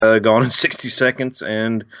Gone in 60 Seconds,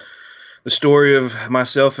 and the story of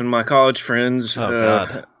myself and my college friends. Oh,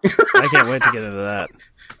 God. I can't wait to get into that.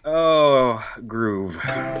 Oh, groove.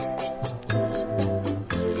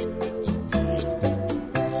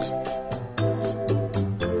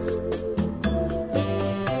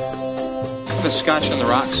 The scotch on the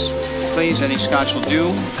rocks, please. Any scotch will do,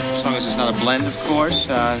 as long as it's not a blend, of course.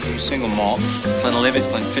 Single malt. Glenlivet,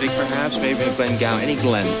 Glenfiddich, perhaps, maybe a Glengow, any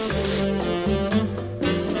Glen.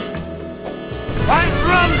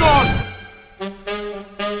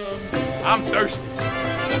 I'm thirsty.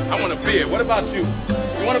 I want a beer. What about you?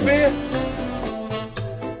 You want a beer?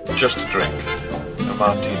 Just a drink. A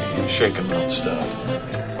martini, shaken, not stirred.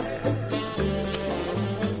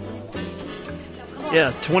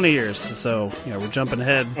 Yeah, 20 years. So, we're jumping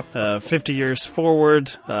ahead 50 years forward.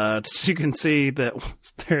 So you can see that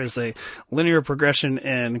there is a linear progression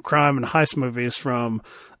in crime and heist movies from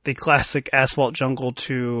the classic Asphalt Jungle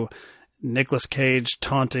to Nicolas Cage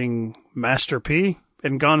taunting Master P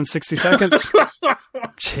in Gone in 60 Seconds.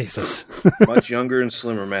 Jesus. Much younger and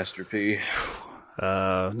slimmer Master P.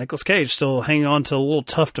 Nicolas Cage still hanging on to a little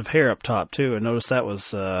tuft of hair up top, too. And notice that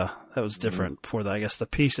was different before, I guess, the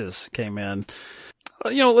pieces came in.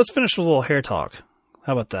 Let's finish with a little hair talk.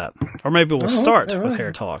 How about that? Or maybe we'll start with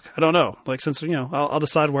hair talk. I don't know. Since, I'll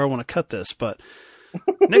decide where I want to cut this. But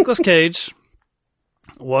Nicolas Cage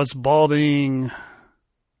was balding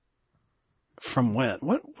from when?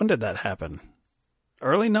 When did that happen?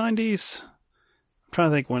 Early 90s? I'm trying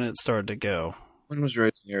to think when it started to go. When was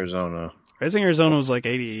Raising Arizona? Raising Arizona was like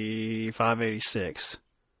 85, 86.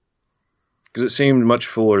 Because it seemed much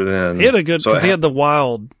fuller then. He had a good, because he had the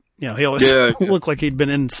wild... he always looked like he'd been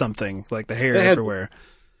in something, like the hair everywhere.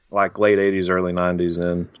 Like late 80s, early 90s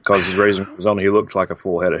then. Because his Raising Arizona, he looked like a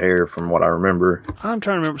full head of hair from what I remember. I'm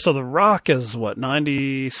trying to remember. So The Rock is,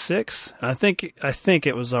 96? I think it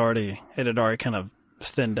had already kind of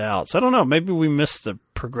thinned out. So I don't know. Maybe we missed the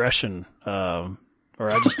progression, or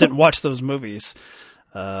I just didn't watch those movies.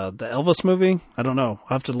 The Elvis movie? I don't know.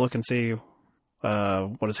 I'll have to look and see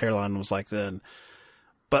what his hairline was like then.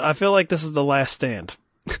 But I feel like this is the last stand.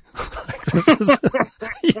 This is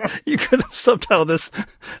you could have subtitled this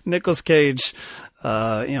Nicolas Cage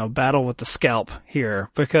battle with the scalp here,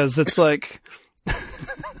 because it's like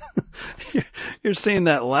you're seeing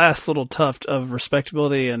that last little tuft of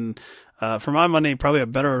respectability and for my money probably a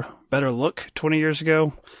better look 20 years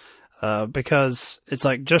ago, because it's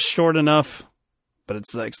like just short enough, but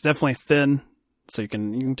it's definitely thin, so you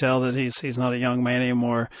can tell that he's not a young man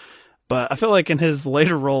anymore. But I feel like in his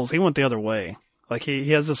later roles he went the other way. Like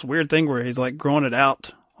he has this weird thing where he's like growing it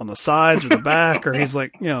out on the sides or the back, or he's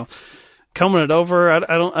like, combing it over.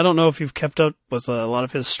 I don't know if you've kept up with a lot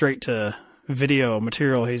of his straight to video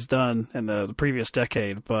material he's done in the previous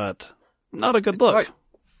decade, but not a good look.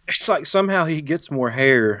 It's like somehow he gets more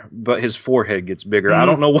hair, but his forehead gets bigger. I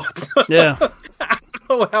don't know what. Yeah. I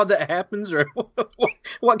don't know how that happens or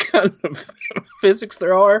what kind of physics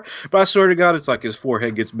there are, but I swear to God, it's like his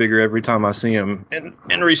forehead gets bigger every time I see him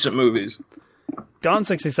in recent movies. Gone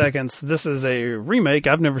 60 Seconds. This is a remake.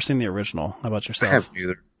 I've never seen the original. How about yourself? I haven't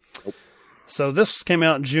either. Nope. So this came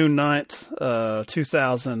out June 9th,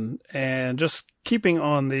 2000, and just keeping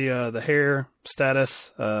on the hair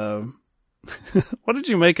status. What did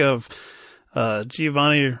you make of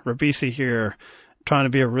Giovanni Ribisi here trying to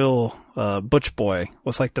be a real butch boy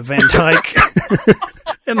with like the Van Dyke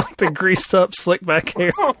and like the greased up slick back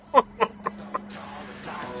hair?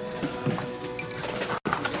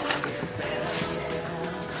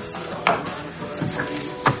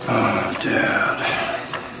 Oh, Dad.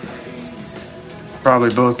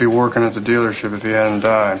 Probably both be working at the dealership if he hadn't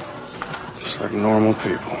died. Just like normal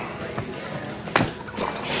people.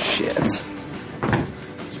 Shit.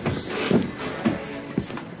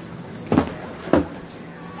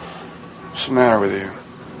 What's the matter with you?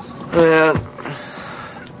 Man,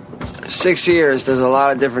 6 years does a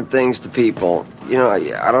lot of different things to people.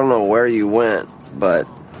 I don't know where you went, but,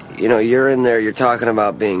 you're in there, you're talking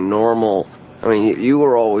about being normal. I mean, you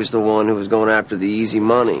were always the one who was going after the easy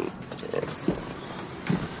money.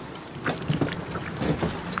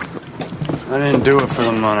 I didn't do it for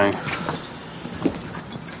the money.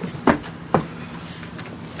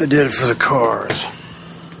 I did it for the cars.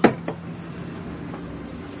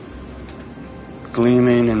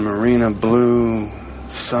 Gleaming in Marina blue,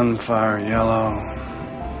 Sunfire yellow,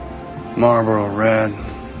 Marlboro red,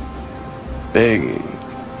 begging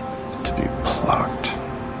to be plucked.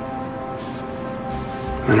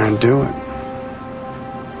 And I'd do it.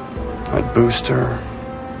 I'd boost her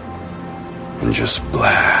and just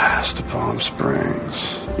blast to Palm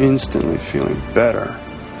Springs, instantly feeling better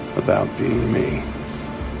about being me.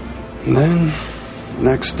 And then, the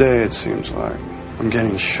next day, it seems like, I'm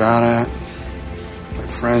getting shot at. My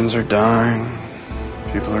friends are dying.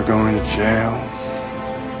 People are going to jail.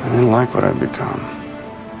 I didn't like what I'd become.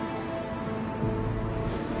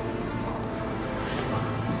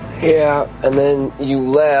 Yeah, and then you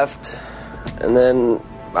left, and then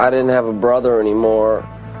I didn't have a brother anymore.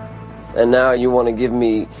 And now you want to give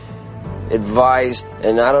me advice,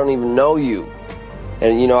 and I don't even know you.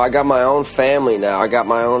 And, you know, I got my own family now. I got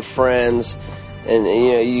my own friends. And,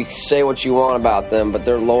 you know, you say what you want about them, but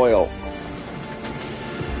they're loyal.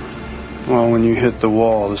 Well, when you hit the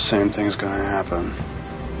wall, the same thing's going to happen.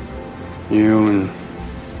 You and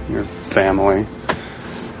your family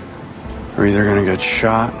are either going to get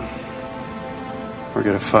shot or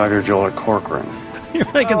get a 5-year jail at Corcoran.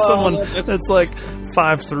 You're making someone that's like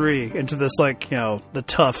 5'3" into this, like, you know, the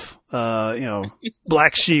tough,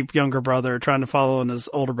 black sheep younger brother trying to follow in his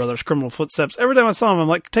older brother's criminal footsteps. Every time I saw him, I'm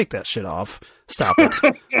like, take that shit off. Stop it.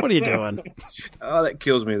 What are you doing? Oh, that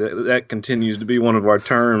kills me. That continues to be one of our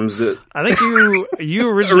terms. I think you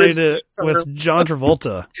originated it with John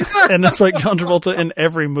Travolta. And that's like John Travolta in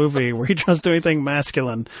every movie where he tries to do anything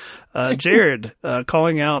masculine. Jared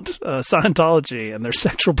calling out Scientology and their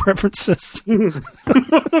sexual preferences.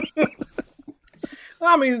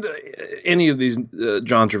 I mean, any of these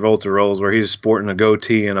John Travolta roles where he's sporting a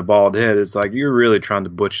goatee and a bald head, it's like you're really trying to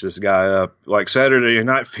butch this guy up. Like Saturday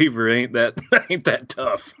Night Fever ain't that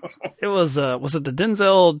tough. It was it the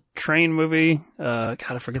Denzel Train movie? God,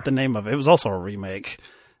 I forget the name of it. It was also a remake.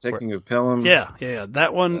 Taking of Pelham. Yeah,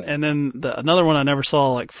 that one, and then another one I never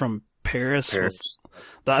saw, like from Paris.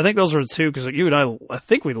 I think those were the two, because you and I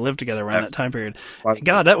think we lived together around that time period.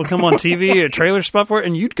 God, that would come on TV, a trailer spot for it,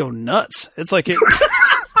 and you'd go nuts. It's like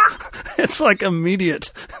it's like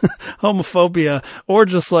immediate homophobia, or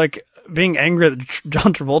just like being angry that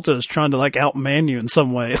John Travolta is trying to like outman you in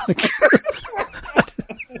some way. Like,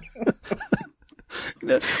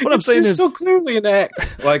 what I'm saying is so clearly an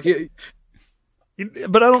act. Like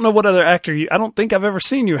but I don't know what other actor I don't think I've ever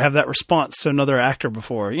seen you have that response to another actor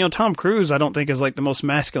before. You know, Tom Cruise, I don't think is like the most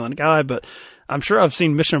masculine guy, but I'm sure I've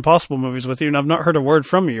seen Mission Impossible movies with you and I've not heard a word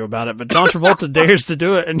from you about it. But John Travolta dares to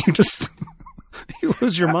do it and you just, you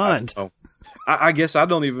lose your mind. I guess I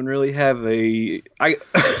don't even really have you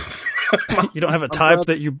don't have a type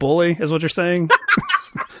that you bully, is what you're saying?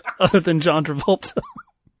 Other than John Travolta.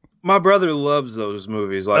 My brother loves those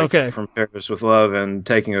movies, like From Paris with Love and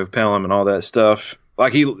Taking of Pelham and all that stuff.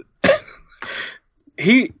 Like he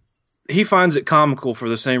finds it comical for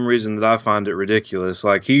the same reason that I find it ridiculous.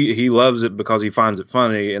 Like he loves it because he finds it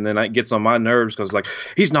funny, and then it gets on my nerves because like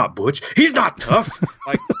he's not butch, he's not tough.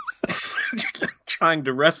 Like trying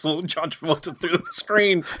to wrestle John Travolta through the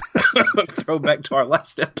screen. Throw back to our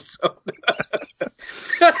last episode.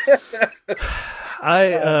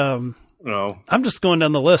 No. I'm just going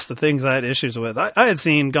down the list of things I had issues with. I had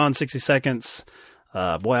seen Gone 60 Seconds.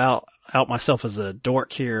 I'll out myself as a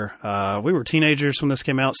dork here. We were teenagers when this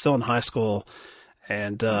came out, still in high school.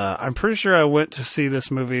 And I'm pretty sure I went to see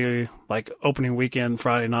this movie like opening weekend,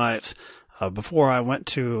 Friday night, before I went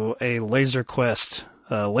to a Laser Quest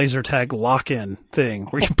laser tag lock-in thing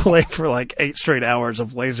where you play for like 8 straight hours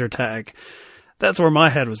of laser tag. That's where my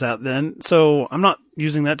head was at then. So I'm not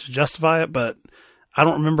using that to justify it, but I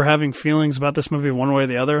don't remember having feelings about this movie one way or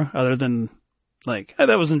the other than like, hey,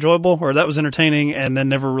 that was enjoyable or that was entertaining, and then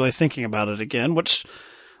never really thinking about it again, which,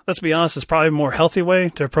 let's be honest, is probably a more healthy way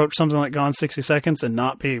to approach something like Gone 60 Seconds and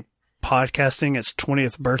not be podcasting its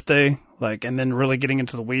 20th birthday, like, and then really getting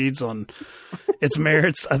into the weeds on its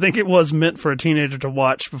merits. I think it was meant for a teenager to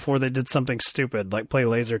watch before they did something stupid, like play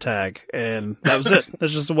laser tag, and that was it.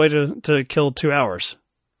 That's just a way to kill 2 hours.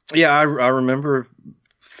 Yeah, I remember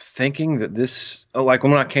thinking that this, like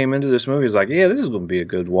when I came into this movie, I was like, yeah, this is going to be a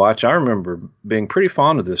good watch. I remember being pretty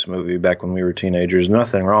fond of this movie back when we were teenagers.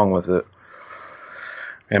 Nothing wrong with it.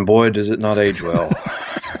 And boy, does it not age well.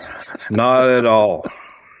 Not at all.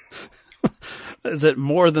 Is it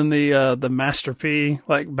more than the Master P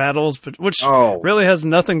like battles, but which really has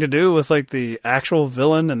nothing to do with like the actual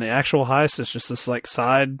villain and the actual heist? It's just this like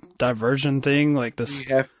side diversion thing, like this.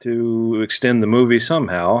 You have to extend the movie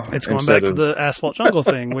somehow. It's going back to the Asphalt Jungle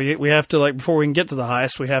thing. We have to, like, before we can get to the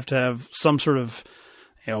heist, we have to have some sort of,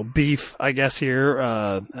 you know, beef, I guess. Here,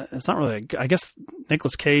 it's not really. I guess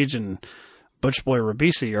Nicolas Cage and Butch Boy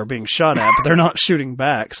Ribisi are being shot at, but they're not shooting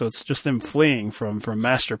back, so it's just them fleeing from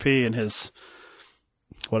Master P and his.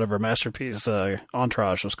 Whatever Master P's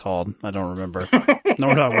entourage was called. I don't remember.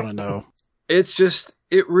 Nor do I want to know. It's just,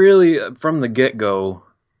 it really, from the get-go,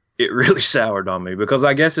 it really soured on me. Because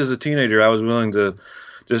I guess as a teenager, I was willing to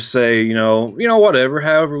just say, whatever,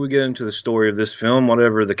 however we get into the story of this film,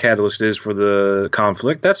 whatever the catalyst is for the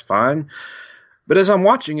conflict, that's fine. But as I'm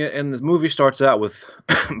watching it, and the movie starts out with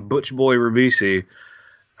Butch Boy Ribisi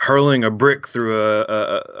hurling a brick through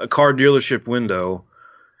a car dealership window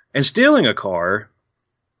and stealing a car,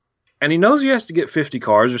 and he knows he has to get 50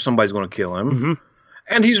 cars or somebody's going to kill him. Mm-hmm.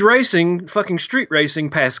 And he's fucking street racing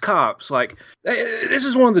past cops. Like, this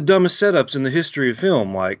is one of the dumbest setups in the history of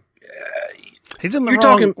film. Like, he's in the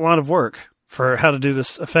wrong line of work for how to do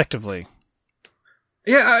this effectively.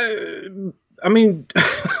 Yeah, I mean,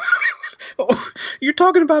 you're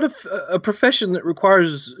talking about a profession that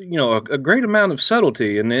requires, a great amount of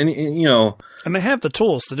subtlety, and they have the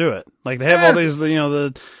tools to do it. Like, they have all these,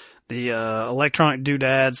 the electronic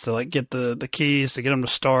doodads to like get the keys to get them to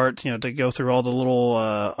start, to go through all the little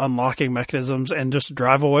unlocking mechanisms and just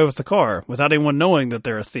drive away with the car without anyone knowing that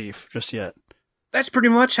they're a thief just yet. That's pretty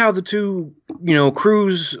much how the two,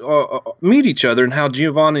 crews meet each other, and how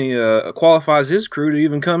Giovanni qualifies his crew to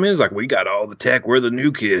even come in. It's like, we got all the tech, we're the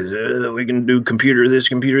new kids, we can do computer this,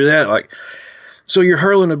 computer that. Like, so you're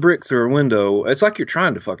hurling a brick through a window. It's like you're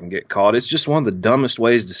trying to fucking get caught. It's just one of the dumbest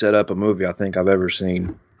ways to set up a movie I think I've ever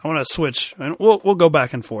seen. I want to switch, and we'll go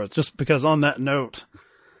back and forth, just because on that note,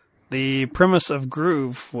 the premise of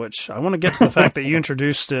Groove, which I want to get to the fact that you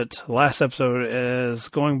introduced it last episode, is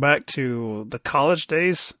going back to the college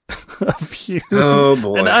days of you. Oh,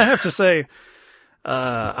 boy. And I have to say,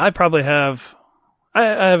 I probably have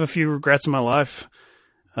a few regrets in my life,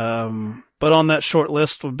 but on that short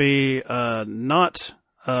list would be not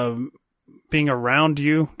being around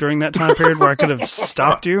you during that time period where I could have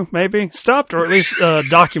stopped you, or at least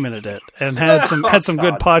documented it and had some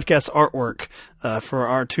good podcast artwork for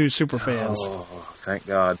our two super fans. Oh, thank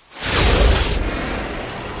God.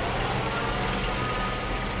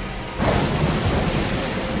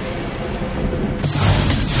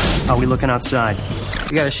 How are we looking outside?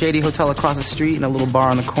 We got a shady hotel across the street and a little bar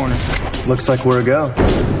on the corner. Looks like we're a go.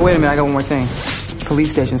 Wait a minute, I got one more thing.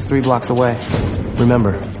 Police station's 3 blocks away.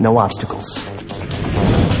 Remember, no obstacles.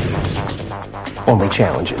 Only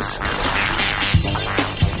challenges.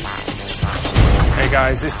 Hey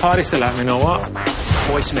guys, this party still happening or what?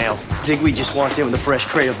 Voicemail. Digweed just walked in with a fresh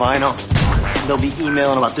crate of vinyl. They'll be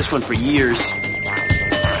emailing about this one for years.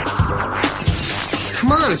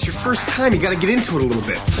 Come on, it's your first time. You gotta get into it a little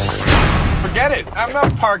bit. Forget it. I'm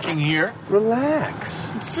not parking here.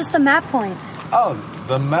 Relax. It's just the map point. Oh,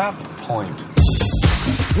 the map point.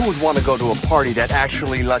 Who would want to go to a party that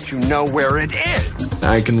actually lets you know where it is?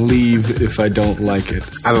 I can leave if I don't like it.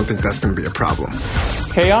 I don't think that's going to be a problem.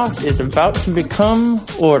 Chaos is about to become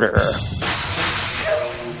order.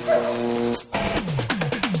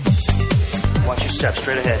 Watch your step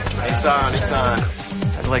straight ahead. It's on, it's on.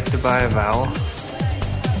 I'd like to buy a vowel.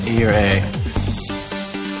 E or A?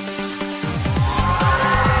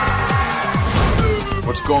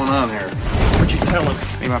 What's going on here? What'd you tell him?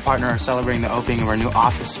 Me and my partner are celebrating the opening of our new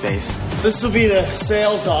office space. This will be the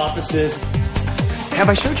sales offices. Have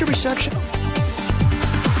I showed you reception?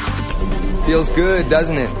 Feels good,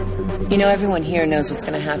 doesn't it? Everyone here knows what's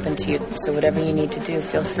going to happen to you, so whatever you need to do,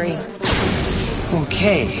 feel free.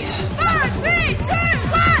 Okay. 4, 3, 2,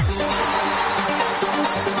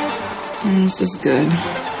 1! This is good.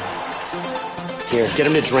 Here, get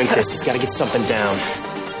him to drink this. He's got to get something down.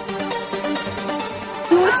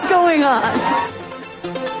 What's going on?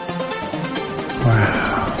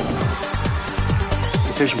 Wow.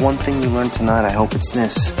 If there's one thing you learned tonight, I hope it's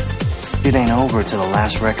this. It ain't over till the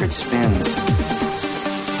last record spins.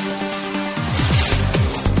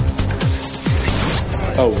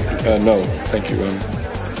 Oh, no, thank you. I'm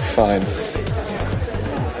fine.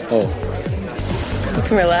 Oh. You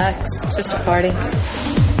can relax. It's just a party.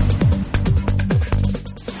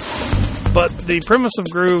 But the premise of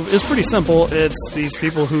Groove is pretty simple. It's these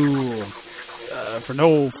people who, for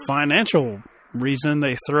no financial reason,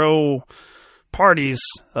 they throw parties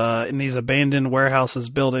in these abandoned warehouses,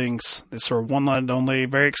 buildings. It's sort of one night only,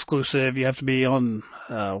 very exclusive. You have to be on,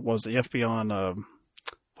 what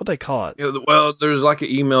they call it? Yeah, well, there's like an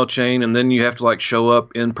email chain, and then you have to like show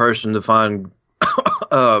up in person to find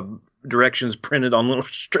directions printed on little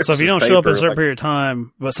strips. So if you don't of show up in a paper, certain period of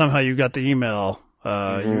time, but somehow you got the email,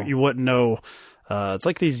 you wouldn't know. It's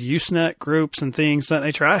like these Usenet groups and things of that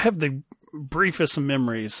nature. I have the briefest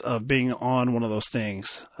memories of being on one of those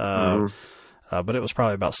things. But it was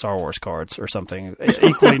probably about Star Wars cards or something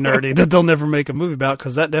equally nerdy that they'll never make a movie about,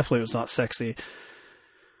 because that definitely was not sexy.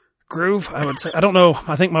 Groove, I would say, I don't know.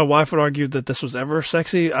 I think my wife would argue that this was ever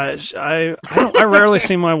sexy. I rarely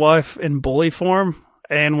see my wife in bully form.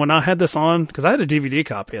 And when I had this on, because I had a DVD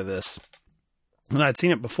copy of this, and I'd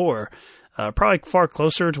seen it before, Probably far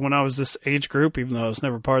closer to when I was this age group, even though I was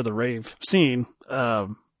never part of the rave scene.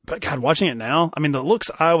 But God, watching it now, I mean, the looks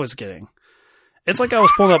I was getting, it's like I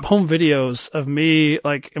was pulling up home videos of me,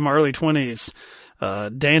 like in my early 20s,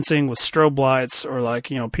 dancing with strobe lights, or like,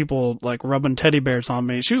 you know, people like rubbing teddy bears on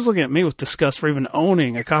me. She was looking at me with disgust for even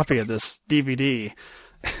owning a copy of this DVD.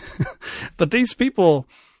 But these people,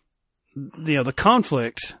 you know, the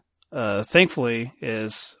conflict, thankfully,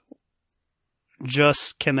 is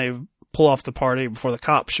just, can they pull off the party before the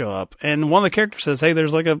cops show up? And one of the characters says, hey,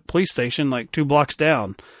 there's like a police station like 2 blocks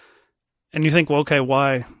down. And you think, well, okay,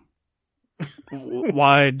 why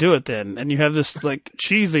do it then? And you have this like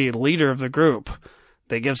cheesy leader of the group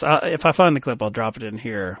that gives, if I find the clip, I'll drop it in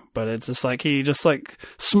here, but it's just like, he just like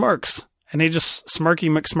smirks, and he just smirky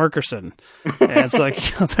McSmirkerson. And it's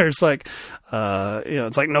like, you know, there's like, you know,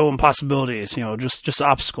 it's like no impossibilities, you know, just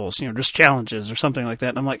obstacles, you know, just challenges or something like that.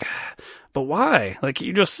 And I'm like, but why? Like,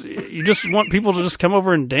 you just want people to just come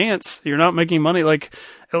over and dance. You're not making money. Like,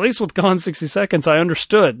 at least with Gone 60 Seconds, I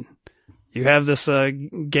understood. You have this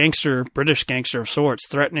gangster, British gangster of sorts,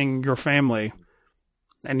 threatening your family,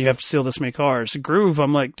 and you have to steal this many cars. Groove,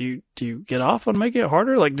 I'm like, do you get off on making it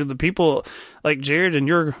harder? Like, did the people, like Jared, in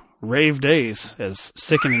your rave days, as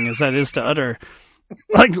sickening as that is to utter,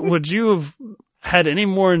 like, would you have had any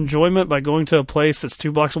more enjoyment by going to a place that's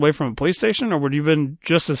 2 blocks away from a police station, or would you have been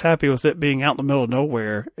just as happy with it being out in the middle of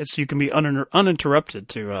nowhere, so you can be uninterrupted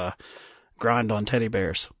to grind on teddy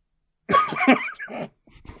bears?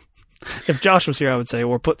 If Josh was here, I would say,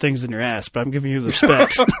 or put things in your ass, but I'm giving you the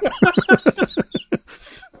respect.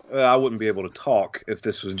 I wouldn't be able to talk if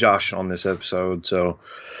this was Josh on this episode, so...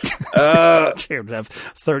 Jared would have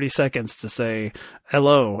 30 seconds to say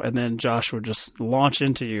hello, and then Josh would just launch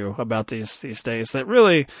into you about these days that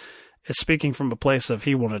really is speaking from a place of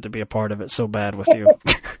he wanted to be a part of it so bad with you.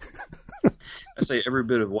 I say every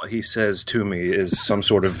bit of what he says to me is some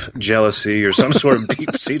sort of jealousy or some sort of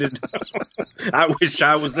deep-seated... I wish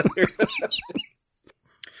I was there.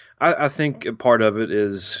 I think part of it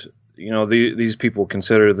is, you know, these people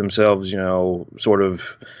consider themselves, you know, sort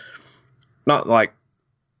of not like,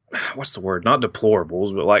 what's the word? Not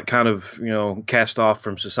deplorables, but like kind of, you know, cast off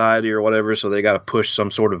from society or whatever. So they got to push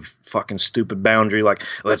some sort of fucking stupid boundary, like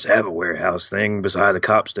let's have a warehouse thing beside a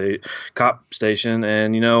cop station.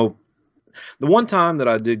 And, you know, the one time that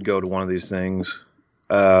I did go to one of these things,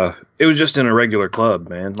 it was just in a regular club,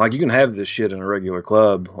 man. Like, you can have this shit in a regular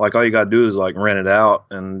club. Like, all you gotta do is like rent it out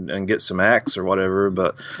and get some acts or whatever.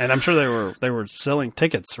 But and I'm sure they were selling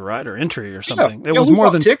tickets, right, or entry or something. Yeah, it was more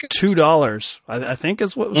than $2, I think,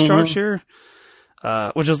 is what was charged here.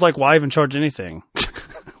 Which is like, why even charge anything?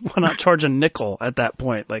 Why not charge a nickel at that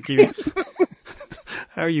point? Like, you,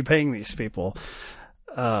 how are you paying these people?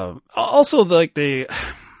 Also, like the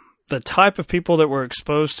type of people that we're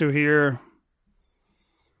exposed to here.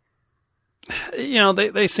 You know,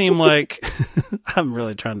 they seem like... I'm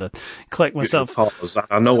really trying to collect myself.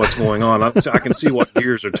 I know what's going on. I can see what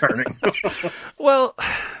gears are turning. Well,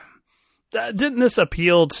 didn't this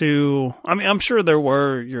appeal to... I mean, I'm sure there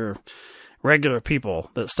were your regular people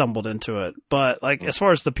that stumbled into it, but like, as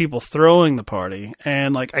far as the people throwing the party,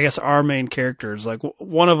 and like, I guess our main characters, like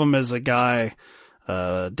one of them is a guy,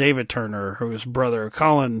 David Turner, whose brother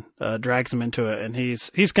Colin drags him into it, and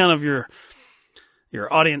he's kind of your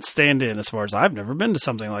audience stand-in as far as, I've never been to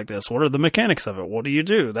something like this. What are the mechanics of it? What do you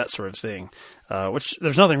do? That sort of thing. Which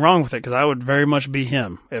there's nothing wrong with it, because I would very much be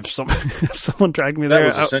him if someone dragged me there.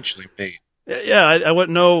 That was essentially me. Yeah, I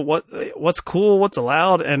wouldn't know what's cool, what's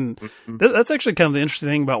allowed, and that's actually kind of the interesting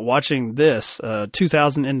thing about watching this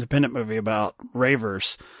 2000 independent movie about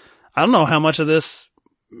ravers. I don't know how much of this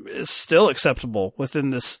is still acceptable within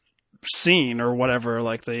this scene or whatever.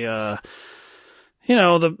 Like the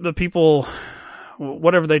people.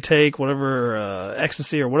 Whatever they take, whatever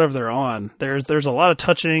ecstasy or whatever they're on, there's a lot of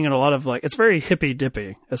touching and a lot of like, it's very hippy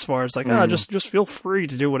dippy as far as like, just feel free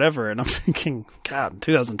to do whatever. And I'm thinking, God,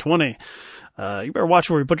 2020, you better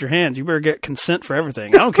watch where you put your hands. You better get consent for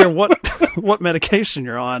everything. I don't care what medication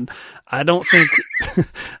you're on. I don't think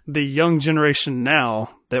the young generation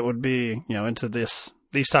now that would be, you know, into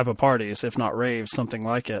these type of parties, if not raves, something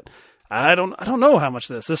like it. I don't know how much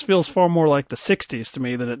this feels far more like the 60s to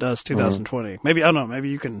me than it does 2020. Maybe, I don't know, maybe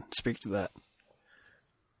you can speak to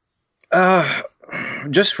that.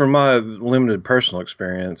 Just from my limited personal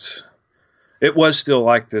experience, it was still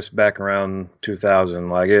like this back around 2000.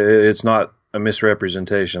 Like, it's not a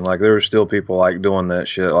misrepresentation. Like, there were still people like doing that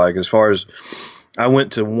shit. Like, as far as I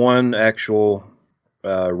went to one actual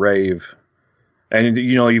rave, And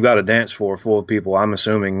you got a dance floor full of people, I'm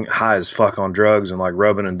assuming high as fuck on drugs and like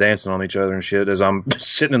rubbing and dancing on each other and shit as I'm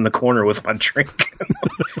sitting in the corner with my drink.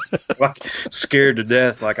 Like scared to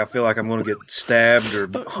death. Like I feel like I'm going to get stabbed or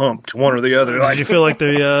humped, one or the other. Did you feel like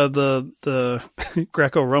the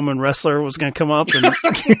Greco-Roman wrestler was going to come up and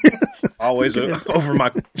always over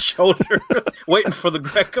my shoulder, waiting for the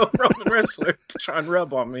Greco-Roman wrestler to try and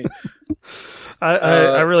rub on me?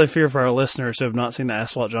 I really fear for our listeners who have not seen the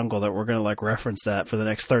Asphalt Jungle that we're going to like reference that for the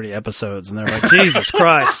next 30 episodes, and they're like, Jesus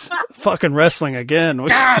Christ, fucking wrestling again.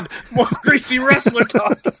 God, more greasy wrestler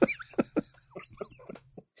talk.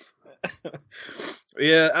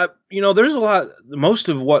 Yeah, there's a lot. Most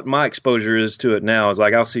of what my exposure is to it now is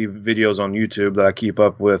like I'll see videos on YouTube that I keep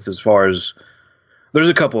up with. As far as there's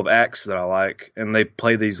a couple of acts that I like, and they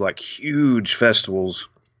play these like huge festivals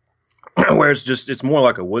where it's more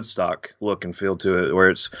like a Woodstock look and feel to it, where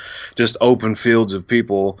it's just open fields of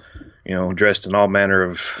people, dressed in all manner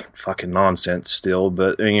of fucking nonsense still,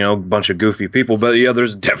 but a bunch of goofy people. But yeah,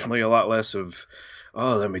 there's definitely a lot less of,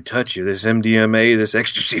 oh, let me touch you. This MDMA, this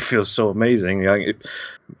ecstasy feels so amazing.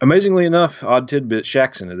 Amazingly enough, odd tidbit,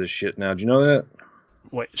 Shaq's into this shit now. Do you know that?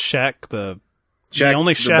 Wait, Shaq, the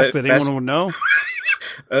only Shaq that anyone would know?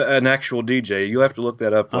 An actual DJ. You'll have to look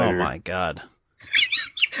that up later. Oh, my God.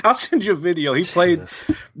 I'll send you a video. He played.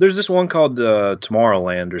 There's this one called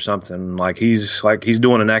Tomorrowland or something. Like he's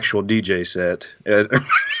doing an actual DJ set.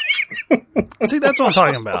 See, that's what I'm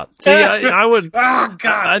talking about. See, I would. Oh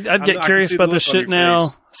God! I'd get curious about this shit now.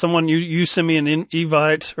 Face. Someone you send me an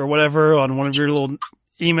invite or whatever on one of your little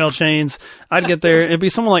email chains. I'd get there. It'd be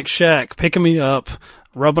someone like Shaq picking me up,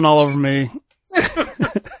 rubbing all over me.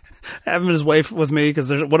 Having his way with me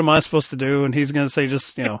because what am I supposed to do? And he's going to say,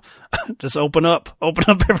 just open up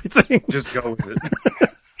everything. Just go with it.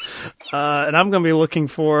 And I'm going to be looking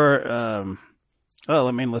for,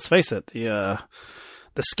 let's face it, the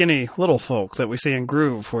skinny little folk that we see in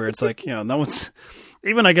Groove, where it's like, no one's,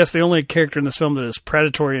 even I guess the only character in this film that is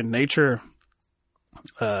predatory in nature,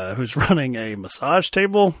 who's running a massage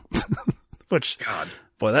table, which, God.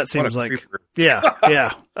 Boy, that seems like, creeper.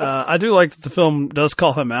 Yeah. I do like that the film does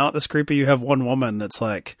call him out as creepy. You have one woman that's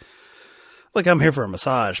like, look, I'm here for a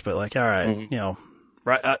massage, but like, all right,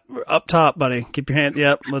 right up top, buddy, keep your hand.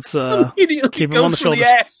 Yep. Let's, keep him on the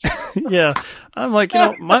shoulders. Yeah. I'm like,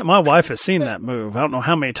 my wife has seen that move. I don't know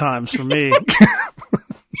how many times for me.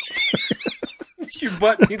 Your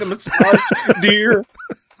butt need a massage, dear.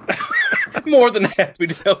 More than happy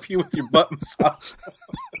to help you with your butt massage.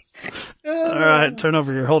 All right, turn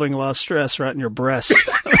over. You're holding a lot of stress right in your breast.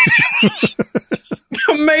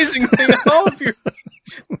 Amazing thing, all of your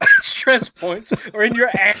stress points are in your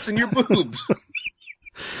ass and your boobs.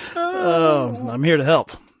 Oh, I'm here to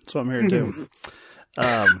help. That's what I'm here to do.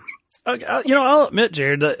 I'll admit,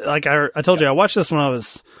 Jared, that, like I told you, I watched this when I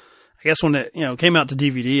was, I guess when it, came out to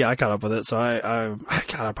DVD, I caught up with it. So I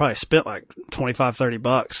probably spent like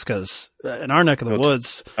 $25-$30 because in our neck of the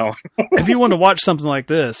woods, if you wanted to watch something like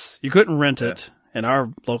this, you couldn't rent it in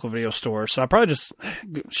our local video store. So I probably just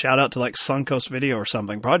shout out to like Suncoast Video or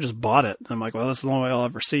something. Probably just bought it. I'm like, well, this is the only way I'll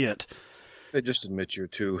ever see it. They just admit you're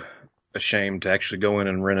too ashamed to actually go in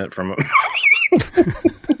and rent it from them.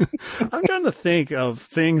 I'm trying to think of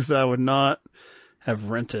things that I would not have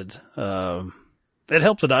rented. It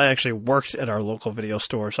helped that I actually worked at our local video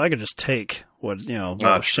store, so I could just take what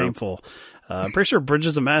was shameful. I'm pretty sure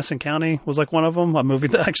Bridges of Madison County was like one of them, a movie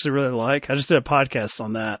that I actually really like. I just did a podcast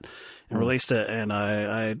on that and released it, and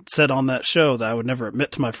I said on that show that I would never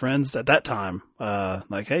admit to my friends at that time,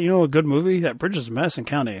 like, hey, a good movie? That Bridges of Madison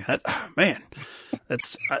County. Man,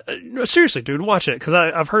 that's seriously, dude, watch it, because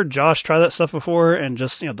I've heard Josh try that stuff before, and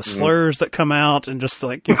just the slurs that come out, and just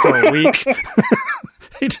like for a week.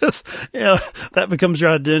 He just, that becomes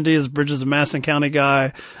your identity as Bridges of Madison County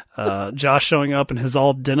guy. Josh showing up in his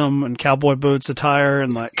all denim and cowboy boots attire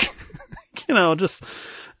and like,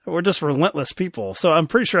 we're just relentless people. So I'm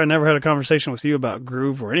pretty sure I never had a conversation with you about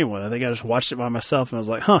Groove or anyone. I think I just watched it by myself and I was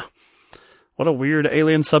like, what a weird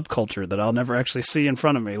alien subculture that I'll never actually see in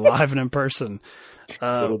front of me live and in person.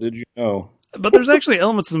 Little did you know. But there's actually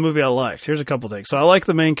elements of the movie I liked. Here's a couple things. So I like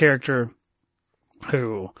the main character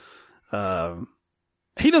who,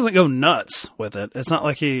 he doesn't go nuts with it. It's not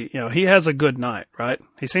like he has a good night, right?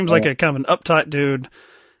 He seems like a kind of an uptight dude,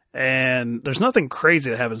 and there's nothing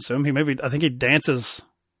crazy that happens to him. I think he dances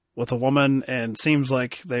with a woman, and seems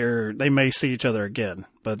like they may see each other again.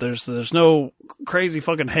 But there's no crazy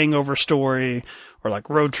fucking hangover story or like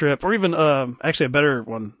road trip or even actually a better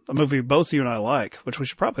one, a movie both you and I like, which we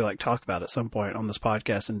should probably talk about at some point on this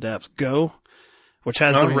podcast in depth. Go, which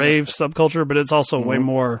has the rave subculture, but it's also way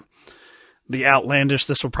more. the outlandish,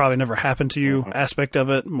 this will probably never happen to you aspect of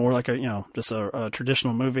it, more like just a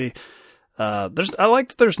traditional movie. I like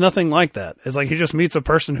that there's nothing like that. It's like he just meets a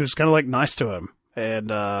person who's kind of like nice to him, and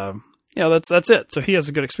that's it. So he has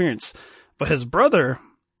a good experience. But his brother,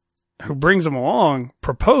 who brings him along,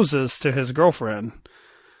 proposes to his girlfriend,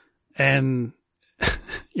 and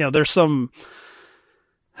there's some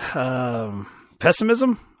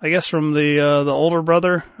pessimism, I guess, from the older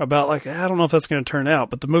brother about like, I don't know if that's going to turn out,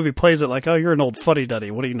 but the movie plays it like, oh, you're an old fuddy-duddy.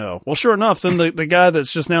 What do you know? Well, sure enough, then the guy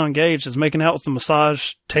that's just now engaged is making out with the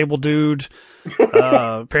massage table dude.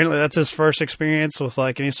 Apparently that's his first experience with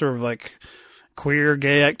like any sort of like queer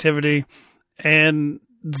gay activity. And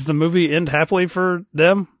does the movie end happily for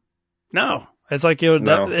them? No. It's like,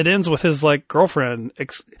 it ends with his like girlfriend,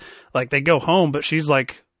 like they go home, but she's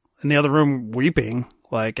like in the other room weeping.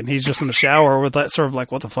 Like, and he's just in the shower with that sort of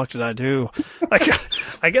like, what the fuck did I do? Like,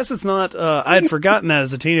 I guess it's not, I had forgotten that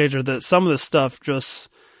as a teenager that some of this stuff just,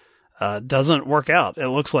 doesn't work out. It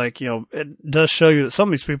looks like, it does show you that some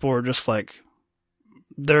of these people are just like,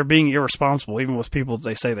 they're being irresponsible, even with people that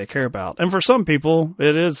they say they care about. And for some people,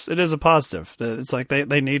 it is a positive. It's like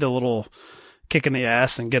they need a little kick in the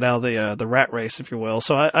ass and get out of the rat race, if you will.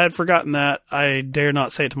 So I had forgotten that. I dare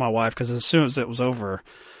not say it to my wife, because as soon as it was over,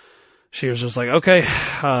 she was just like, okay,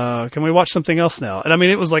 can we watch something else now? And I mean,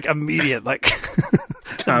 it was like immediate, like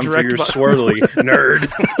time for your swirly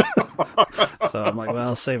nerd. So I'm like, well,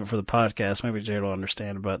 I'll save it for the podcast. Maybe Jared will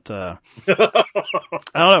understand, but I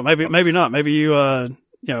don't know. Maybe not. Maybe you, had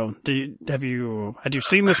you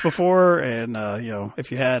seen this before? And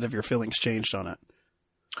if you had, have your feelings changed on it?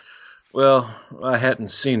 Well, I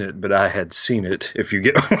hadn't seen it, but I had seen it. If you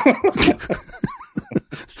get.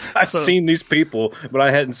 I've seen these people, but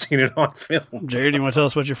I hadn't seen it on film. Jared, do you want to tell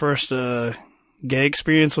us what your first gay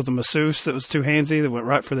experience with a masseuse that was too handsy that went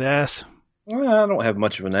right for the ass? Well, I don't have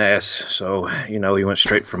much of an ass, so, he went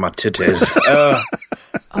straight for my titties.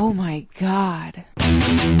 Oh, my God.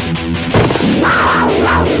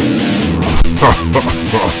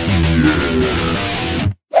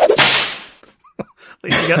 At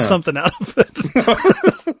least you got something out of it.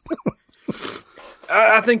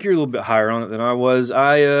 I think you're a little bit higher on it than I was.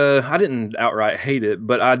 I didn't outright hate it,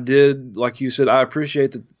 but I did, like you said, I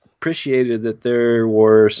appreciated that there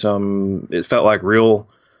were some. It felt like real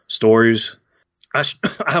stories.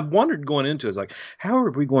 I wondered going into it, like, how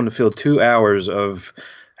are we going to fill 2 hours of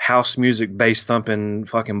house music, bass thumping,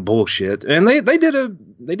 fucking bullshit? And they did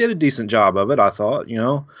a decent job of it. I thought,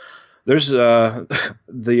 there's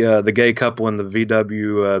the gay couple in the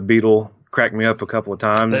VW Beetle. Cracked me up a couple of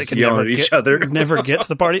times, yelling at each other. Never get to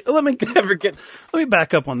the party. Let me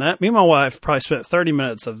back up on that. Me and my wife probably spent 30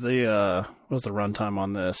 minutes of the, what was the runtime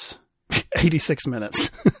on this? 86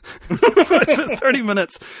 minutes. Probably spent 30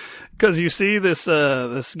 minutes because you see this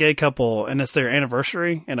gay couple and it's their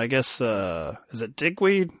anniversary. And I guess, is it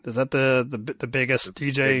Digweed? Is that the biggest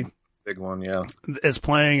DJ? Big one, yeah. Is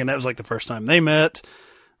playing. And that was like the first time they met,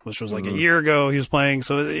 which was like a year ago he was playing.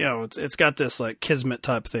 So, it's got this like kismet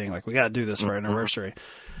type thing. Like, we got to do this for our anniversary.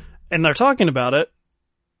 And they're talking about it.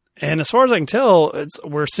 And as far as I can tell,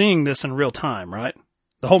 we're seeing this in real time, right?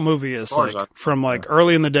 The whole movie is like from like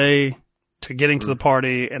early in the day to getting to the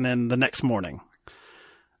party and then the next morning.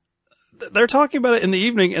 They're talking about it in the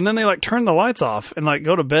evening and then they like turn the lights off and like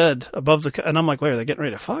go to bed above and I'm like, wait, are they getting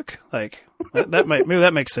ready to fuck? Like maybe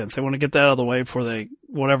that makes sense. They want to get that out of the way before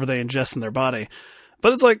whatever they ingest in their body.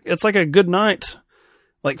 But it's like a good night,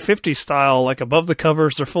 like 50s style, like above the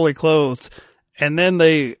covers, they're fully clothed, and then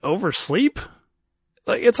they oversleep.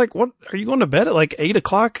 Like, it's like, what, are you going to bed at like 8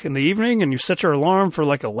 o'clock in the evening and you set your alarm for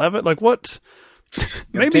like 11? Like, what?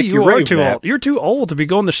 Maybe you are too old. You're too old to be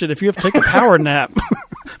going to shit if you have to take a power nap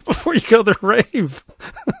before you go to the rave.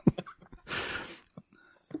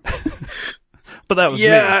 But that was me.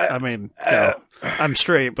 I mean, I'm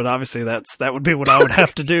straight, but obviously that would be what I would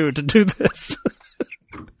have to do this.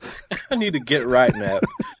 I need to get right nap.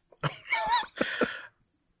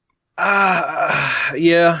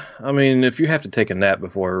 Yeah. I mean, if you have to take a nap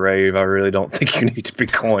before a rave, I really don't think you need to be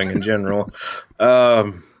going in general.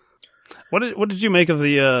 What did you make of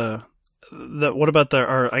what about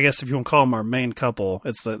or I guess if you want to call them our main couple,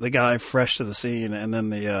 it's the guy fresh to the scene, and then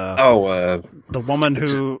the woman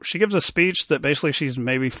who she gives a speech that basically she's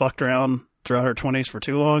maybe fucked around throughout her 20s for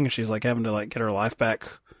too long, and she's like having to like get her life back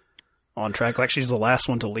on track. Like she's the last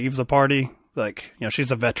one to leave the party. Like,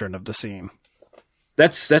 she's a veteran of the scene.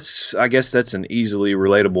 That's I guess that's an easily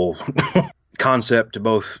relatable concept to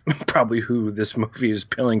both probably who this movie is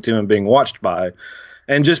appealing to and being watched by.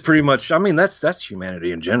 And just pretty much, I mean, that's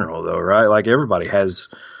humanity in general, though, right? Like, everybody has,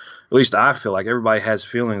 at least I feel like everybody has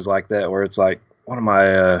feelings like that, where it's like, what am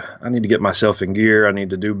I? I need to get myself in gear. I need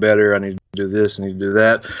to do better. I need to do this. I need to do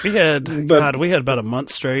that. We had about a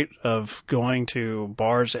month straight of going to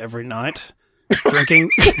bars every night, drinking.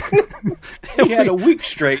 We had a week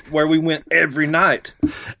straight where we went every night,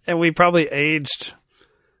 and we probably aged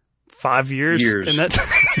 5 years in that time.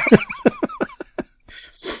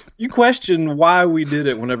 You question why we did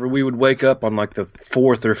it whenever we would wake up on like the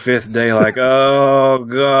 4th or 5th day, like, oh,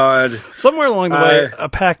 God. Somewhere along the way, a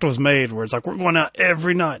pact was made where it's like, we're going out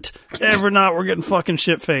every night. Every night we're getting fucking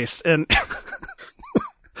shit-faced. And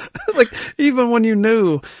like, even when you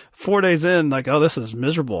knew 4 days in, like, oh, this is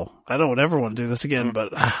miserable. I don't ever want to do this again. But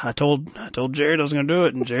I told Jared I was going to do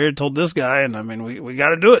it, and Jared told this guy, and I mean, we got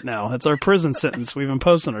to do it now. That's our prison sentence we've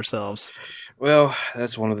imposed on ourselves. Well,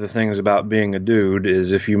 that's one of the things about being a dude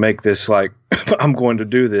is if you make this like, I'm going to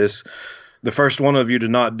do this, the first one of you to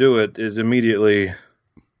not do it is immediately,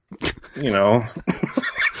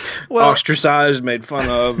 ostracized, made fun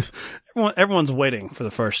of. Everyone's waiting for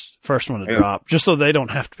the first one to drop, just so they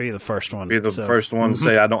don't have to be the first one. Be the first one to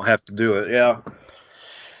say, I don't have to do it. Yeah.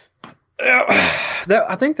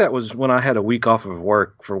 I think that was when I had a week off of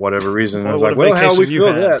work for whatever reason. I was like, well, how do we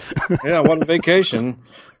feel that? Yeah, what a vacation.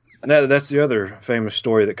 That's the other famous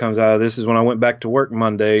story that comes out of this is when I went back to work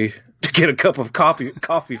Monday to get a cup of coffee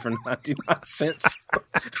for 99 cents.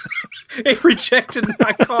 He rejected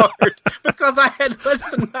my card because I had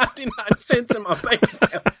less than 99 cents in my bank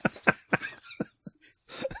account.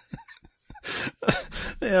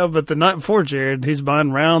 Yeah, but the night before, Jared, he's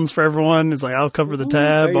buying rounds for everyone. He's like, I'll cover the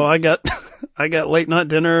tab. Hey. Oh, I got late night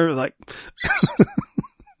dinner. Like,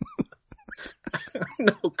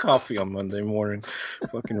 no coffee on Monday morning.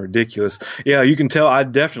 Fucking ridiculous. Yeah, you can tell I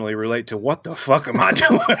definitely relate to what the fuck am I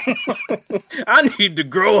doing? I need to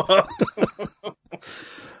grow up.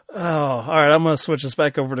 Oh, all right. I'm going to switch this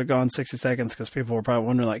back over to Gone 60 Seconds because people were probably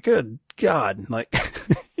wondering, like, good God, like,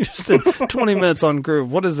 you just did 20 minutes on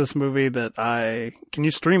Groove. What is this movie can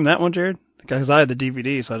you stream that one, Jared? Because I had the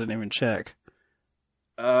DVD, so I didn't even check.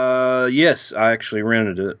 Yes, I actually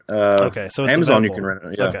rented it. Okay, so it's Amazon, available. you can rent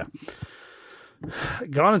it. Yeah. Okay.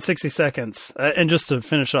 Gone in 60 Seconds. And just to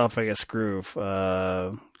finish off, I guess, Groove,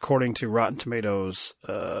 according to Rotten Tomatoes,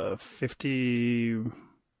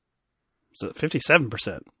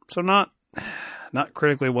 57%. So not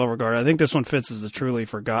critically well regarded. I think this one fits as a truly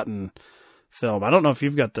forgotten film. I don't know if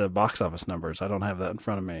you've got the box office numbers. I don't have that in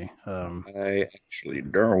front of me. I actually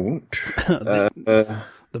don't.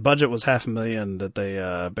 The budget was $500,000 that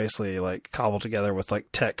they basically like cobbled together with like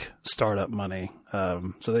tech startup money.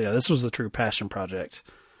 So yeah, this was a true passion project.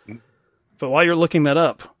 But while you're looking that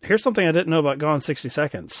up, here's something I didn't know about Gone 60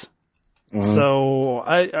 Seconds. Mm-hmm. So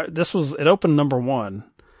it opened number 1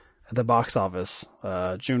 at the box office,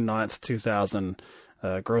 June 9th, 2000,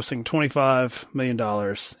 grossing $25 million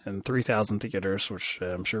in 3,000 theaters, which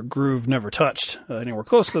I'm sure Groove never touched anywhere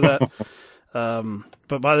close to that.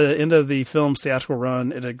 But by the end of the film's theatrical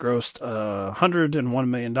run, it had grossed $101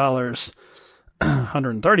 million,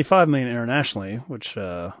 $135 million internationally, which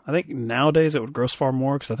I think nowadays it would gross far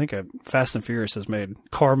more because I think Fast and Furious has made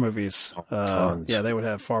car movies. Yeah, they would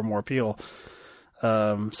have far more appeal.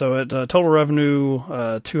 So it total revenue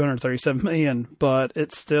 $237 million, but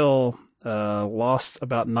it still lost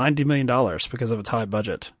about $90 million because of its high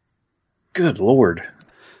budget. Good Lord.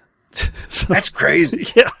 So, that's crazy.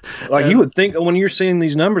 Yeah. Like you would think when you're seeing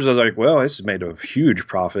these numbers, I was like, well, this has made a huge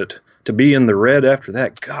profit. To be in the red after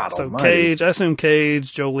that, God almighty. Cage, I assume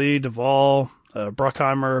Cage, Jolie, Duvall,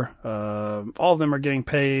 Bruckheimer, all of them are getting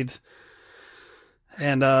paid.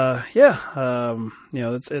 And it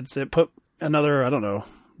put another, I don't know,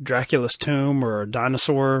 Dracula's tomb or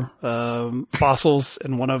dinosaur fossils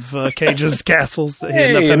in one of Cage's castles that he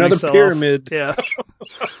ended up having another to sell pyramid. Off.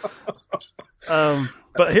 Yeah.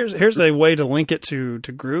 But here's a way to link it to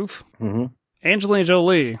Groove. Mm-hmm. Angelina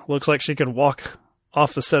Jolie looks like she could walk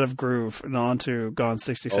off the set of Groove and onto Gone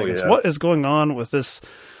 60 Seconds. Yeah. What is going on with this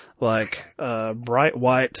like bright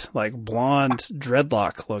white, like blonde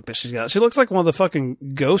dreadlock look that she's got? She looks like one of the fucking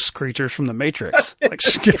ghost creatures from the Matrix. Like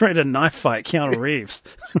she's getting ready to knife fight Keanu Reeves.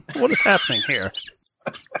 What is happening here?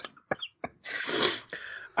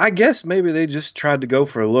 I guess maybe they just tried to go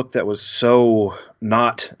for a look that was so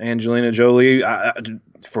not Angelina Jolie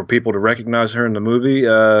for people to recognize her in the movie.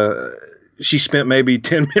 She spent maybe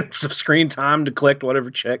 10 minutes of screen time to collect whatever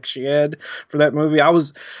check she had for that movie. I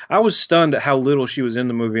was stunned at how little she was in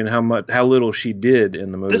the movie and how little she did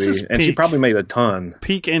in the movie. And she probably made a ton.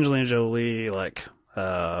 Peak Angelina Jolie, like,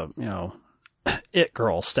 it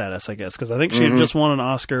girl status, I guess. Because I think she had just won an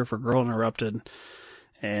Oscar for Girl Interrupted.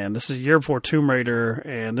 And this is a year before Tomb Raider,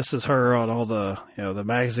 and this is her on all the, the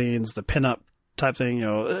magazines, the pinup type thing, you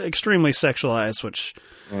know, extremely sexualized, which,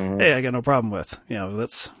 hey, I got no problem with. You know,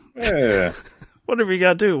 that's whatever you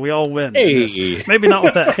got to do. We all win. Hey. Maybe not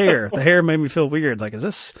with that hair. The hair made me feel weird. Like, is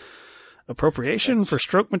this appropriation for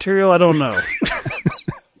stroke material? I don't know.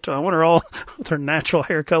 Do I want her all with her natural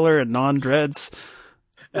hair color and non-dreads?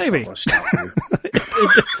 Maybe.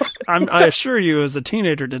 I assure you, as a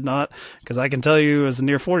teenager, did not, because I can tell you, as a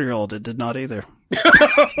near 40-year-old, it did not either.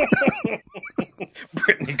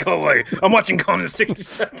 Brittany, go away. I'm watching Conan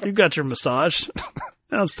 67. You got your massage.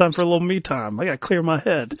 Now it's time for a little me time. I got to clear my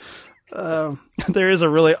head. There is a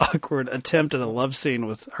really awkward attempt at a love scene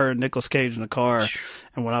with her and Nicolas Cage in a car.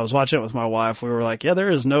 And when I was watching it with my wife, we were like, yeah,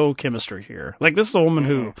 there is no chemistry here. Like, this is a woman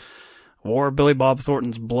who wore Billy Bob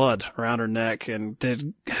Thornton's blood around her neck and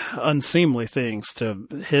did unseemly things to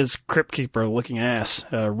his Crypt Keeper looking ass,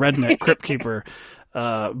 redneck Crypt Keeper.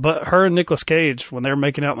 But her and Nicolas Cage, when they're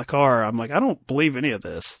making out in the car, I'm like, I don't believe any of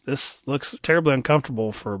this. This looks terribly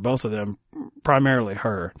uncomfortable for both of them, primarily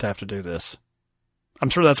her, to have to do this. I'm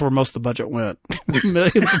sure that's where most of the budget went.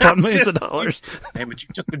 Millions upon millions of dollars. Damn it, you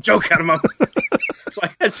took the joke out of my mouth. It's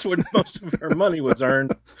like, that's where most of her money was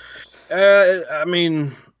earned. I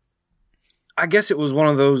mean, I guess it was one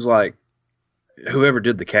of those, like, whoever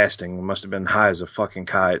did the casting must have been high as a fucking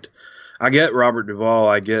kite. I get Robert Duvall,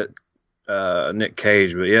 I get Nick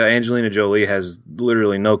Cage, but yeah, Angelina Jolie has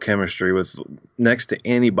literally no chemistry with next to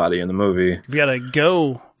anybody in the movie. You've got a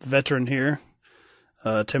Go veteran here.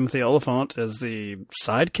 Timothy Oliphant is the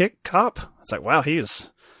sidekick cop. It's like, wow, he is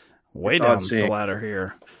way down the ladder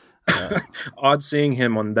here. Odd seeing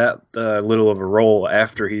him on that little of a role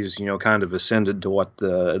after he's, you know, kind of ascended to what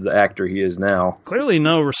the actor he is now. Clearly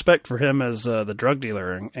no respect for him as the drug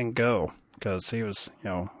dealer in Go, because he was, you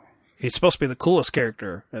know, he's supposed to be the coolest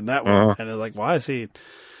character in that one. And it's like, why is he?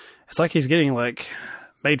 It's like he's getting, like,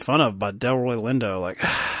 made fun of by Delroy Lindo. Like,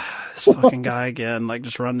 this fucking guy again, like,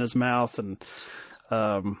 just running his mouth. And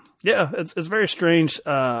yeah, it's very strange.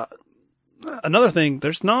 Another thing,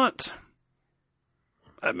 there's not,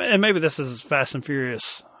 and maybe this is Fast and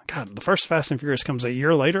Furious. God, the first Fast and Furious comes a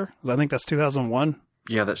year later. I think that's 2001.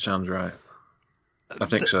 Yeah, that sounds right. I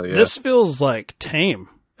think so, yeah. This feels like tame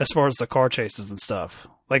as far as the car chases and stuff.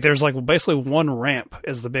 Like, there's, like, basically one ramp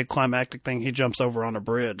is the big climactic thing. He jumps over on a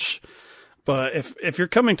bridge. But if you're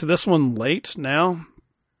coming to this one late now,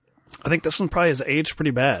 I think this one probably has aged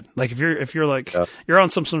pretty bad. Like, if you're like, you're on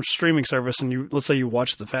some streaming service and let's say you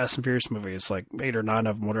watch the Fast and Furious movies, like 8 or 9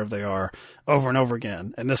 of them, whatever they are, over and over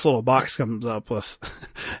again. And this little box comes up with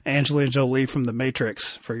Angelina Jolie from The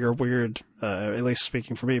Matrix for your weird, at least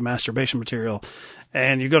speaking for me, masturbation material.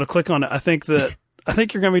 And you go to click on it. I think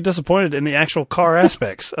you're going to be disappointed in the actual car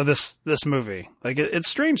aspects of this movie. Like, it's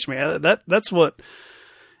strange to me. That's what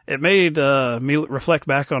it made me reflect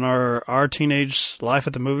back on our teenage life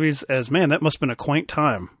at the movies as, man, that must have been a quaint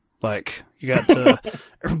time. Like, you got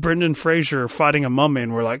Brendan Fraser fighting a mummy,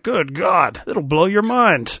 and we're like, good God, it'll blow your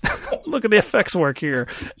mind. Look at the effects work here.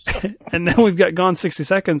 And now we've got Gone 60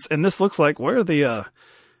 Seconds, and this looks like, where's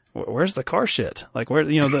the car shit? Like, where,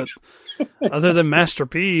 you know, other than Master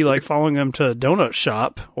P, like, following them to a donut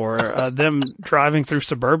shop, or them driving through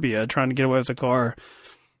suburbia trying to get away with the car,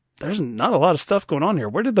 there's not a lot of stuff going on here.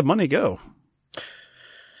 Where did the money go?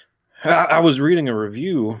 I was reading a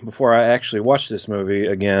review before I actually watched this movie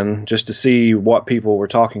again, just to see what people were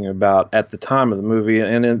talking about at the time of the movie.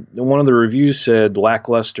 And one of the reviews said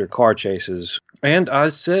lackluster car chases. And I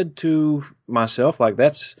said to myself, like,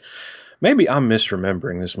 maybe I'm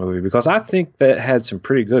misremembering this movie, because I think that had some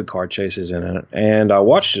pretty good car chases in it. And I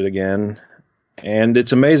watched it again, and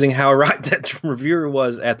it's amazing how right that reviewer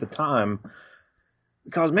was at the time.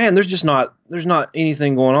 Because, man, there's not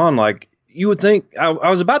anything going on. Like, you would think, I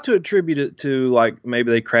was about to attribute it to, like,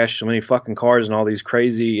 maybe they crashed so many fucking cars and all these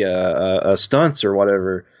crazy stunts or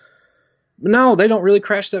whatever. But no, they don't really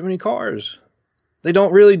crash that many cars. They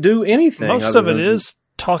don't really do anything. Most of it is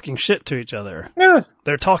talking shit to each other. Yeah.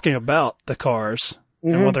 They're talking about the cars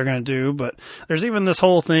and what they're going to do. But there's even this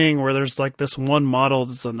whole thing where there's, like, this one model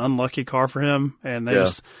that's an unlucky car for him, and they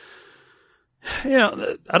just... You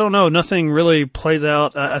know, I don't know. Nothing really plays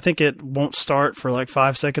out. I think it won't start for like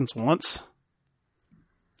 5 seconds once.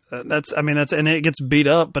 And it gets beat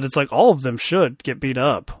up, but it's like all of them should get beat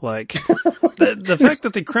up. Like, the fact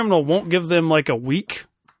that the criminal won't give them like a week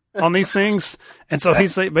on these things. And so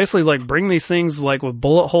he's basically like, bring these things like with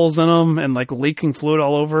bullet holes in them and like leaking fluid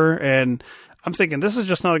all over. And I'm thinking, this is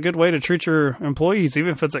just not a good way to treat your employees,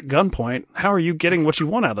 even if it's at gunpoint. How are you getting what you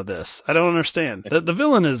want out of this? I don't understand. The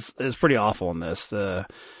villain is pretty awful in this.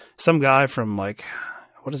 Some guy from, like,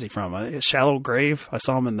 what is he from? Shallow Grave. I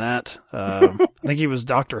saw him in that. I think he was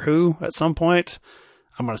Doctor Who at some point.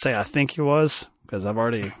 I'm going to say I think he was. because I've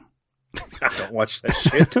already. I don't watch that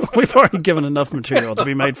shit. We've already given enough material to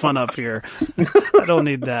be made fun of here. I don't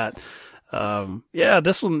need that.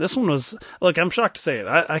 This one was, look, I'm shocked to say it.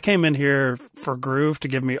 I came in here for Groove to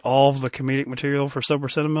give me all of the comedic material for Sober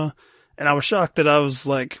Cinema, and I was shocked that I was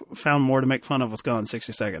like found more to make fun of with Gone in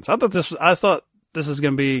 60 Seconds. I thought this is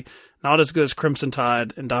going to be not as good as Crimson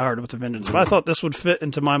Tide and Die Hard with a Vengeance, but I thought this would fit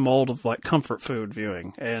into my mold of like comfort food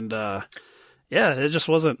viewing. And, it just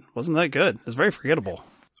wasn't that good. It was very forgettable.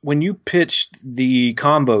 When you pitched the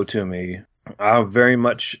combo to me, I very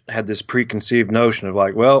much had this preconceived notion of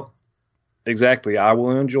like, well, exactly, I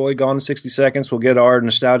will enjoy Gone in 60 Seconds. We'll get our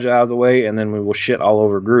nostalgia out of the way, and then we will shit all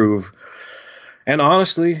over Groove. And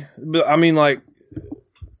honestly, I mean, like,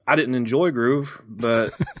 I didn't enjoy Groove,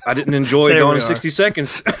 but I didn't enjoy Gone in 60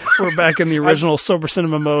 Seconds. We're back in the original Sober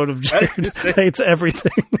Cinema mode of Jared hates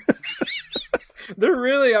everything. They're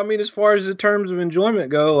really, I mean, as far as the terms of enjoyment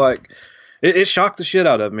go, like, it shocked the shit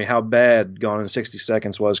out of me how bad Gone in 60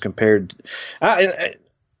 Seconds was compared to...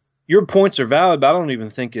 your points are valid, but I don't even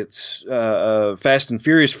think it's Fast and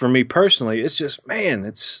Furious for me personally. It's just, man,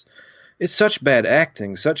 it's such bad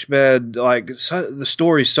acting, such bad, like, the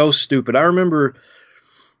story's so stupid. I remember,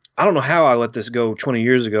 I don't know how I let this go 20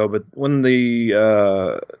 years ago, but when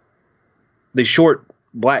the short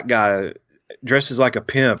black guy dresses like a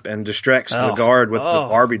pimp and distracts the guard with the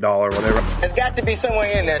Barbie doll or whatever. There's got to be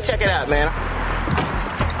somewhere in there. Check it out, man.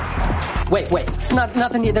 Wait. It's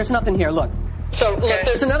nothing here. There's nothing here. Look. So, look,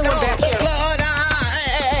 there's another one back here.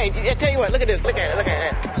 Hey, I tell you what, look at this. Look at it.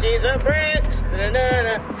 She's a brick.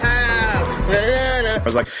 I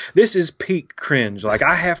was like, this is peak cringe. Like,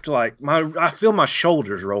 I have to, like, I feel my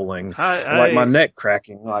shoulders rolling. Like, my neck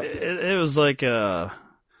cracking. Like, it was like,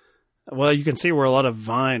 well, you can see where a lot of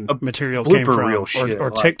Vine material came from, reel shit,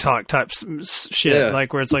 or TikTok type shit,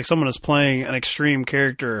 like where it's like someone is playing an extreme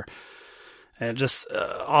character, and just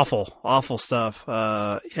awful stuff.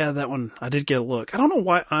 That one I did get a look. I don't know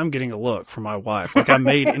why I'm getting a look from my wife. Like I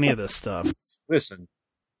made any of this stuff. Listen,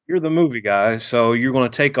 you're the movie guy, so you're going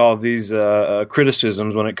to take all these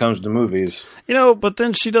criticisms when it comes to movies. But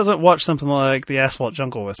then she doesn't watch something like The Asphalt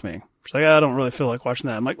Jungle with me. She's like, I don't really feel like watching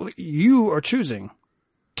that. I'm like, well, you are choosing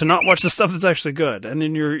to not watch the stuff that's actually good. And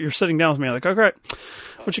then you're sitting down with me like, okay,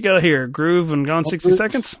 what you got here? Groove and Gone 60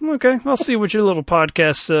 Seconds? Okay, I'll see what your little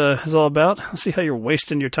podcast is all about. I'll see how you're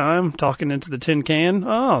wasting your time talking into the tin can.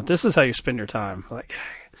 Oh, this is how you spend your time. Like, I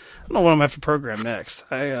don't know what I'm going to have to program next.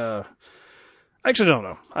 I actually don't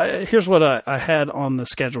know. Here's what I had on the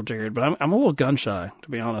schedule, Jared, but I'm a little gun shy, to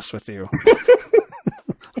be honest with you.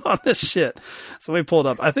 On this shit. So we pulled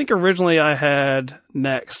up. I think originally I had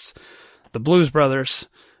next the Blues Brothers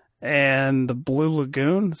and the Blue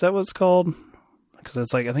Lagoon. Is that what it's called? Because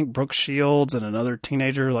it's like, I think Brooke Shields and another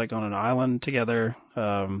teenager like on an island together.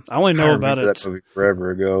 I only know about it. That movie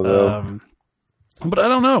forever ago, though. But I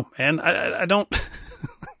don't know, man. I don't.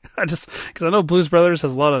 I just, because I know Blues Brothers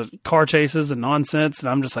has a lot of car chases and nonsense, and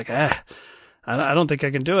I'm just like, I don't think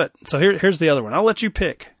I can do it. So here's the other one. I'll let you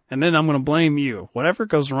pick, and then I'm going to blame you. Whatever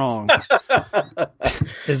goes wrong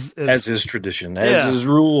is as is tradition, as is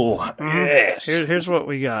rule. Yes. Here's what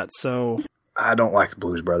we got. So I don't like the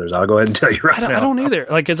Blues Brothers. I'll go ahead and tell you now. I don't either.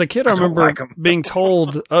 Like as a kid, I remember being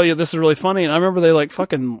told, "Oh yeah, this is really funny," and I remember they like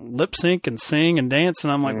fucking lip sync and sing and dance,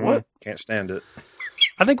 and I'm like, "What?" Can't stand it.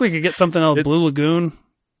 I think we could get something out of Blue Lagoon.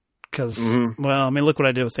 Because, well, I mean, look what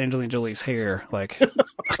I did with Angelina Jolie's hair. Like,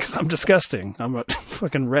 because I'm disgusting. I'm a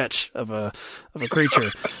fucking wretch of a creature.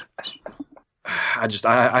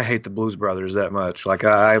 I hate the Blues Brothers that much. Like,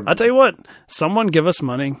 I'll tell you what. Someone give us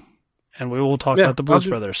money, and we will talk about the Blues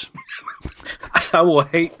Brothers. I will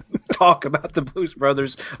talk about the Blues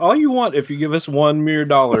Brothers all you want if you give us $1 mere.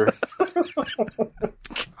 God,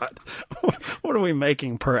 what are we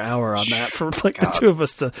making per hour on that for like the two of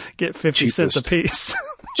us to get 50 cents a piece?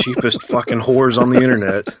 Cheapest fucking whores on the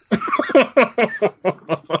internet.